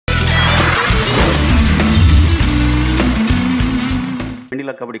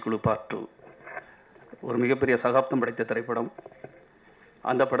வெண்ணிலா கபடி குழு பார்ட் 2 ஒரு மிகப்பெரிய சகாப்தம் படைத்த திரைப்படம்.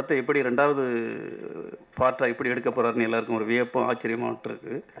 அந்த படத்தை எப்படி ரெண்டாவது பார்ட்டாக எப்படி எடுக்க போகிறாருன்னு எல்லாருக்கும் ஒரு வியப்பும் ஆச்சரியமாகட்டு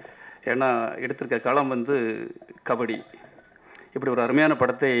இருக்குது. ஏன்னா எடுத்திருக்க களம் வந்து கபடி. இப்படி ஒரு அருமையான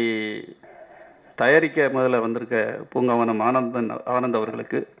படத்தை தயாரிக்க முதல்ல வந்திருக்க பூங்காவனம் ஆனந்த்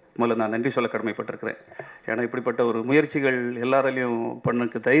அவர்களுக்கு முதல்ல நான் நன்றி சொல்ல கடமைப்பட்டிருக்கிறேன். ஏன்னா இப்படிப்பட்ட ஒரு முயற்சிகள் எல்லாராலையும்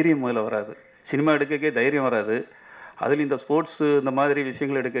பண்ணுக்கு தைரியம் முதல்ல வராது. சினிமா எடுக்கக்கே தைரியம் வராது. அதில் இந்த ஸ்போர்ட்ஸு இந்த மாதிரி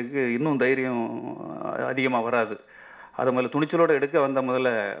விஷயங்கள் எடுக்கிறதுக்கு இன்னும் தைரியம் அதிகமாக வராது. அதை முதல்ல துணிச்சலோடு எடுக்க வந்த முதல்ல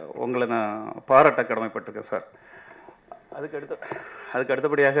உங்களை நான் பாராட்ட கடமைப்பட்டிருக்கேன் சார். அதுக்கு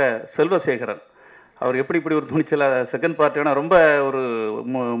அடுத்தபடியாக செல்வசேகரன் அவர் இப்படி ஒரு துணிச்சலாக செகண்ட் பார்ட், ஏன்னா ரொம்ப ஒரு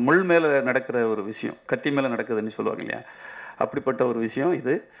முள் மேலே நடக்கிற ஒரு விஷயம், கத்தி மேலே நடக்குதுன்னு சொல்லுவாங்க இல்லையா, அப்படிப்பட்ட ஒரு விஷயம்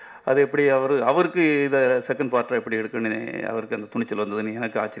இது. அது எப்படி அவருக்கு இதை செகண்ட் பார்ட்டை எப்படி எடுக்குன்னு அவருக்கு அந்த துணிச்சல் வந்ததுன்னு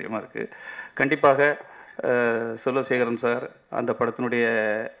எனக்கு ஆச்சரியமாக இருக்குது. கண்டிப்பாக செல்வசேகரன் சார், அந்த படத்தினுடைய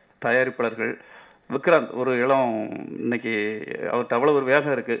தயாரிப்பாளர்கள் விக்ராந்த், ஒரு இளம் இன்னைக்கு அவர்கிட்ட அவ்வளோ ஒரு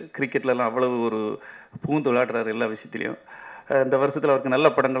வேகம் இருக்குது, கிரிக்கெட்லலாம் அவ்வளவு ஒரு பூந்து விளையாடுறாரு எல்லா விஷயத்துலையும். இந்த வருஷத்தில் அவருக்கு நல்ல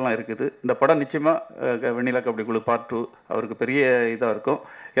படங்கள்லாம் இருக்குது. இந்த படம் நிச்சயமாக வெண்ணிலா கபடி குழு பார்ட் 2 அவருக்கு பெரிய இதாக இருக்கும்.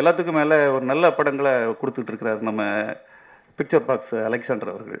 எல்லாத்துக்கும் மேலே ஒரு நல்ல படங்களை கொடுத்துட்டு இருக்கிறார் நம்ம பிக்சர் பாக்ஸ்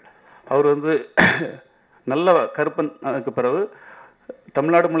அலெக்சாண்டர் அவர்கள். அவர் வந்து நல்ல கருப்பன் அதுக்கு பிறகு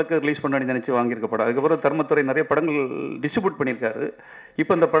தமிழ்நாடு முழுக்க ரிலீஸ் பண்ணி நினச்சி வாங்கியிருக்க படம். அதுக்கப்புறம் தர்மத்துறை நிறைய படங்கள் டிஸ்ட்ரிபியூட் பண்ணியிருக்காரு.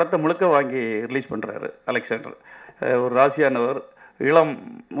 இப்போ இந்த படத்தை முழுக்க வாங்கி ரிலீஸ் பண்ணுறாரு அலெக்சாண்டர். ஒரு ராசியானவர், இளம்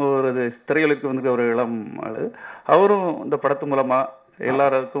ஒரு திரையுலகிற்கு வந்து ஒரு இளம் ஆள். அவரும் இந்த படத்து மூலமாக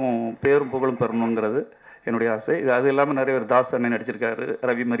எல்லாருக்கும் பேரும் புகழும் பெறணுங்கிறது என்னுடைய ஆசை. அது இல்லாமல் நிறைய பேர் தாஸ் அண்ணன் நடிச்சிருக்காரு,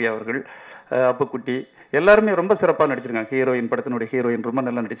 ரவி மரி அவர்கள், அப்புக்குட்டி, எல்லாருமே ரொம்ப சிறப்பாக நடிச்சிருக்காங்க. ஹீரோயின், படத்தினுடைய ஹீரோயின் ரொம்ப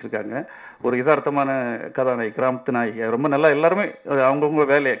நல்லா நடிச்சிருக்காங்க. ஒரு யதார்த்தமான கதாநாயகி, கிராமத்து நாயகி ரொம்ப நல்லா, எல்லாருமே அவங்கவுங்க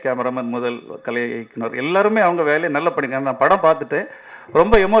வேலையை, கேமராமேன் முதல் கலை இயக்குனர் எல்லாருமே அவங்க வேலையை நல்லா பண்ணியிருக்காங்க. நான் படம் பார்த்துட்டு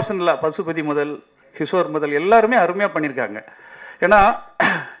ரொம்ப எமோஷனலாக, பசுபதி முதல் கிஷோர் முதல் எல்லாருமே அருமையாக பண்ணியிருக்காங்க. ஏன்னா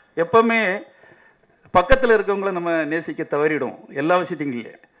எப்போவுமே பக்கத்தில் இருக்கவங்கள நம்ம நேசிக்க தவறிடும். எல்லா விஷயத்தையும்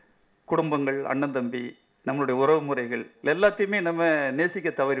இல்லை, குடும்பங்கள், அண்ணன் தம்பி, நம்மளுடைய உறவு முறைகள் எல்லாத்தையுமே நம்ம நேசிக்க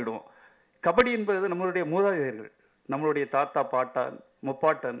தவறிடுவோம். கபடி என்பது நம்மளுடைய மூதாதையர்கள், நம்மளுடைய தாத்தா, பாட்டன்,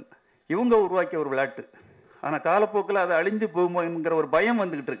 முப்பாட்டன் இவங்க உருவாக்கிய ஒரு விளையாட்டு. ஆனால் காலப்போக்கில் அதை அழிஞ்சு போகுமோ என்கிற ஒரு பயம்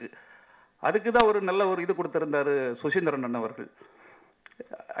வந்துக்கிட்டு இருக்கு. அதுக்கு தான் ஒரு நல்ல ஒரு இது கொடுத்துருந்தார் சுசீந்திரன் அண்ணன் அவர்கள்.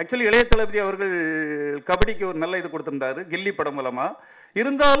 ஆக்சுவலி இளைய தளபதி அவர்கள் கபடிக்கு ஒரு நல்ல இது கொடுத்துருந்தாரு கில்லி படம் மூலமாக.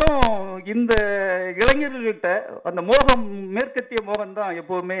 இருந்தாலும் இந்த இளைஞர்கள்கிட்ட அந்த மோகம், மேற்கத்திய மோகம் தான்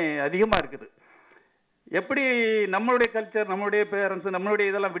எப்போவுமே அதிகமாக இருக்குது. எப்படி நம்மளுடைய கல்ச்சர், நம்மளுடைய பேரண்ட்ஸ், நம்மளுடைய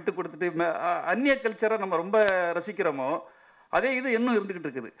இதெல்லாம் விட்டு கொடுத்துட்டு அந்நிய கல்ச்சரை நம்ம ரொம்ப ரசிக்கிறோமோ, அதே இது இன்னும் இருந்துக்கிட்டு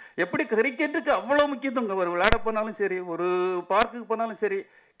இருக்குது. எப்படி கிரிக்கெட்டுக்கு அவ்வளோ முக்கியத்துவம், ஒரு விளையாட போனாலும் சரி, ஒரு பார்க்குக்கு போனாலும் சரி,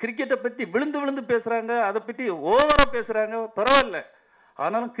 கிரிக்கெட்டை பற்றி விழுந்து பேசுகிறாங்க, அதை பற்றி ஓவராக பேசுகிறாங்க, பரவாயில்ல.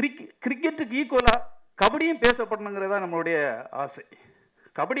 ஆனாலும் கிரிக்கெட்டுக்கு ஈக்குவலாக கபடியும் பேசப்படணுங்கிறதா நம்மளுடைய ஆசை.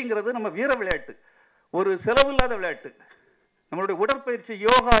 கபடிங்கிறது நம்ம வீர விளையாட்டு, ஒரு செலவில்லாத விளையாட்டு. நம்மளுடைய உடற்பயிற்சி,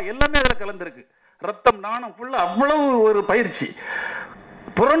 யோகா எல்லாமே அதில் கலந்துருக்கு. ரத்தம், நாணம் ஃபுல்லாக அவ்வளவு ஒரு பயிற்சி.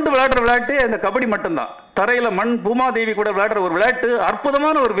 புரண்டு விளையாடுற விளையாட்டு அந்த கபடி மட்டும்தான். தரையில் மண் பூமாதேவி கூட விளையாடுற ஒரு விளையாட்டு,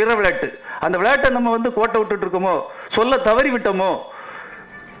 அற்புதமான ஒரு வீர விளையாட்டு. அந்த விளையாட்டை நம்ம வந்து கோட்டை விட்டுட்டு இருக்கோமோ, சொல்ல தவறி விட்டோமோ.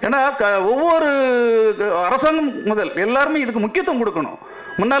 ஏன்னா ஒவ்வொரு அரசாங்கம் முதல் எல்லாருமே இதுக்கு முக்கியத்துவம் கொடுக்கணும்.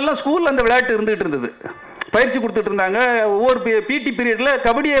 முன்னாடிலாம் ஸ்கூலில் அந்த விளையாட்டு இருந்துகிட்டு இருந்தது, பயிற்சி கொடுத்துட்டு இருந்தாங்க. ஒவ்வொரு பிடி பீரியடில்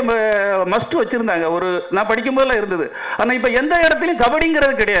கபடியை மஸ்ட் வச்சுருந்தாங்க. ஒரு நான் படிக்கும்போதெல்லாம் இருந்தது. ஆனால் இப்போ எந்த இடத்துலையும்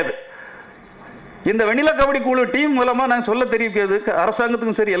கபடிங்கிறது கிடையாது. இந்த வெண்ணிலா கபடி குழு டீம் மூலமாக நான் சொல்ல தெரிவிக்கிறது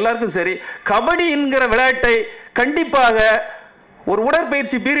அரசாங்கத்துக்கும் சரி, எல்லாருக்கும் சரி, கபடி என்கிற விளையாட்டை கண்டிப்பாக ஒரு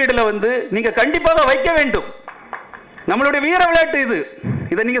உடற்பயிற்சி பீரியடில் வந்து நீங்கள் கண்டிப்பாக வைக்க வேண்டும். நம்மளுடைய வீர விளையாட்டு இது.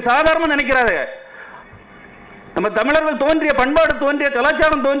 இதை நீங்கள் சாதாரணமாக நினைக்கிறாங்க. நம்ம தமிழர்கள் தோன்றிய, பண்பாடு தோன்றிய,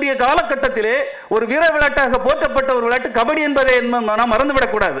 கலாச்சாரம் தோன்றிய காலகட்டத்திலே ஒரு வீர விளையாட்டாக போற்றப்பட்ட ஒரு விளையாட்டு கபடி என்பதை நாம்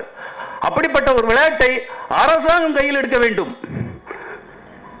மறந்துவிடக்கூடாது. அப்படிப்பட்ட ஒரு விளையாட்டை அரசாங்கம் கையில் எடுக்க வேண்டும்.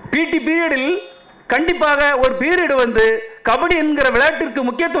 பிடி பீரியடில் கண்டிப்பாக ஒரு பீரியடு வந்து கபடி என்கிற விளையாட்டிற்கு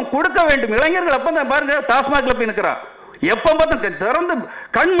முக்கியத்துவம் கொடுக்க வேண்டும். இளைஞர்கள் அப்போ தான் பாருங்க, டாஸ்மாகில் போய் நிற்கிறான், எப்போ பார்த்தா திறந்து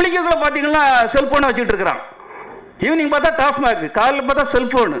கண் முழிக்கக்குள்ள பார்த்தீங்கன்னா செல்போனை வச்சுட்டு இருக்கிறான். ஈவினிங் பார்த்தா டாஸ்மாக், காலையில் பார்த்தா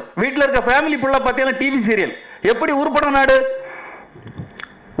செல்போனு, வீட்டில் இருக்க ஃபேமிலி ஃபுல்லாக பார்த்தீங்கன்னா டிவி சீரியல். எப்படி உருப்படும் நாடு?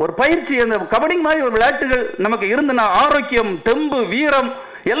 ஒரு பயிற்சி, அந்த கபடி மாதிரி ஒரு விளையாட்டுகள் நமக்கு இருந்துன்னா ஆரோக்கியம், தெம்பு, வீரம்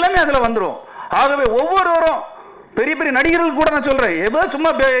எல்லாமே அதில் வந்துடும். ஆகவே ஒவ்வொருவரும், பெரிய பெரிய நடிகர்கள் கூட நான் சொல்கிறேன், ஏதோ சும்மா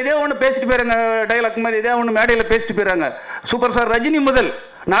இதே ஒன்று பேசிட்டு போயிறாங்க, டைலாக் மாதிரி இதே ஒன்று மேடையில் பேசிட்டு போயிறாங்க. சூப்பர் ஸ்டார் ரஜினி முதல்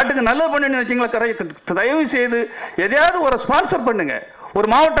நாட்டுக்கு நல்லது பண்ணுன்னு வச்சிங்களா, தயவு செய்து எதையாவது ஒரு ஸ்பான்சர் பண்ணுங்க. ஒரு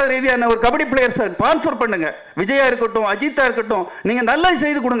மாவட்ட ரீதியான ஒரு கபடி பிளேயர்ஸை ஸ்பான்சர் பண்ணுங்க. விஜயா இருக்கட்டும், அஜித்தா இருக்கட்டும், நீங்கள் நல்லது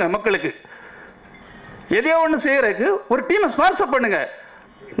செய்து கொடுங்க மக்களுக்கு. எதையோ ஒன்று செய்கிறதுக்கு ஒரு டீமை ஸ்பான்சர் பண்ணுங்க.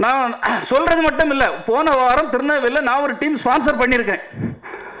 நான் சொல்கிறது மட்டும் இல்லை, போன வாரம் திருநெல்வேலியில் நான் ஒரு டீம் ஸ்பான்சர் பண்ணியிருக்கேன்.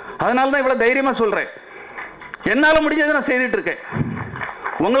 அதனால தான் இவ்வளோ தைரியமாக சொல்கிறேன். என்னால் முடிஞ்சதை நான் செய்துட்டு இருக்கேன்.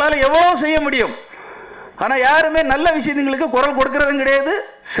 உங்களால் எவ்வளோ செய்ய முடியும். ஆனால் யாருமே நல்ல விஷயங்களுக்கு குரல் கொடுக்கறதும் கிடையாது,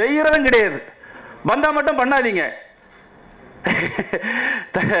 செய்கிறதும் கிடையாது. வந்தால் மட்டும் பண்ணாதீங்க.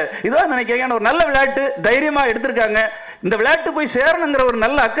 இதான் நினைக்கிறேன். ஒரு நல்ல விளையாட்டு தைரியமாக எடுத்திருக்காங்க. இந்த விளையாட்டு போய் சேரணுங்கிற ஒரு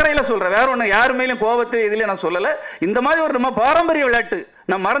நல்ல அக்கறையில் சொல்கிறேன். வேற ஒன்று யாருமேலும் கோபத்தை இதுலேயும் நான் சொல்லலை. இந்த மாதிரி ஒரு நம்ம பாரம்பரிய விளையாட்டு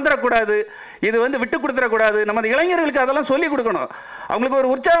நம்ம மறந்துடக்கூடாது. இது விட்டு கொடுத்துடக்கூடாது. நம்ம இளைஞர்களுக்கு அதெல்லாம் சொல்லிக் கொடுக்கணும். அவங்களுக்கு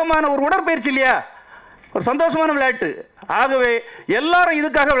ஒரு உற்சாகமான ஒரு உடற்பயிற்சி இல்லையா, ஒரு சந்தோஷமான விளையாட்டு. ஆகவே எல்லாரும்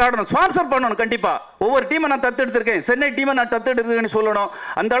இதுக்காக விளையாடணும், ஸ்பான்சர் பண்ணணும். கண்டிப்பாக ஒவ்வொரு டீமை நான் தத்தெடுத்திருக்கேன், சென்னை டீமை நான் தத்தெடுத்திருக்கேன்னு சொல்லணும்.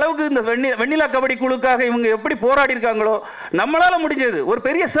 அந்த அளவுக்கு இந்த வெண்ணிலா கபடி குழுக்காக இவங்க எப்படி போராடி இருக்காங்களோ, நம்மளால் முடிஞ்சது. ஒரு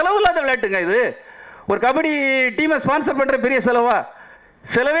பெரிய செலவு இல்லாத விளையாட்டுங்க இது. ஒரு கபடி டீமை ஸ்பான்சர் பண்ணுற பெரிய செலவா?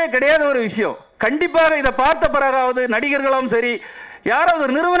 செலவே கிடையாத ஒரு விஷயம். கண்டிப்பாக இதை பார்த்த பிறகாவது நடிகர்களும் சரி, யாராவது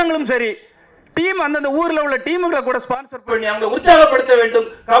ஒரு நிறுவனங்களும் சரி, டீம் அந்தந்த ஊரில் உள்ள டீமுகளை கூட ஸ்பான்சர் பண்ணி அவங்களை உற்சாகப்படுத்த வேண்டும்.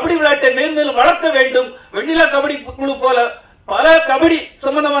 கபடி விளையாட்டை மேன்மேலும் வளர்க்க வேண்டும். வெண்ணிலா கபடி குழு போல பல கபடி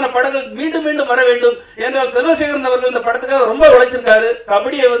சம்பந்தமான படங்கள் மீண்டும் மீண்டும் வர வேண்டும் என்றால் செல்வசேகரன் அவர்கள் இந்த படத்துக்காக ரொம்ப உழைச்சிருக்காரு.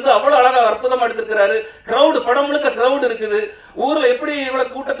 கபடியை அவ்வளவு அழகா அற்புதமா எடுத்திருக்கிறாரு. கிரௌடு, படம் முழுக்க கிரௌடு இருக்குது. ஊர்ல எப்படி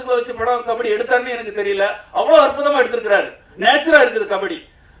இவ்வளவு கூட்டத்துக்குள்ள வச்சு படம் கபடி எடுத்தாருன்னு எனக்கு தெரியல. அவ்வளவு அற்புதமா எடுத்திருக்கிறாரு. நேச்சுரா இருக்குது கபடி.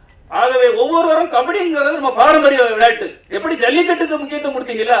 ஆகவே ஒவ்வொருவரும் கபடிங்கிறது நம்ம பாரம்பரிய விளையாட்டு. எப்படி ஜல்லிக்கட்டுக்கு முக்கியத்துவம்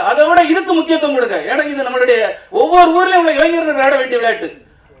கொடுத்தீங்களா, அதை விட இதுக்கு முக்கியத்துவம் கொடுங்க. ஏன்னா இது நம்மளுடைய ஒவ்வொரு ஊர்லயும் உள்ள இளைஞர்கள் விளையாட வேண்டிய விளையாட்டு.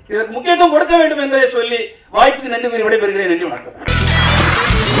 இதற்கு முக்கியத்துவம் கொடுக்க வேண்டும் என்பதை சொல்லி வாய்ப்புக்கு நன்றி கூறி விடைபெறுகிறேன். நன்றி, வணக்கம்.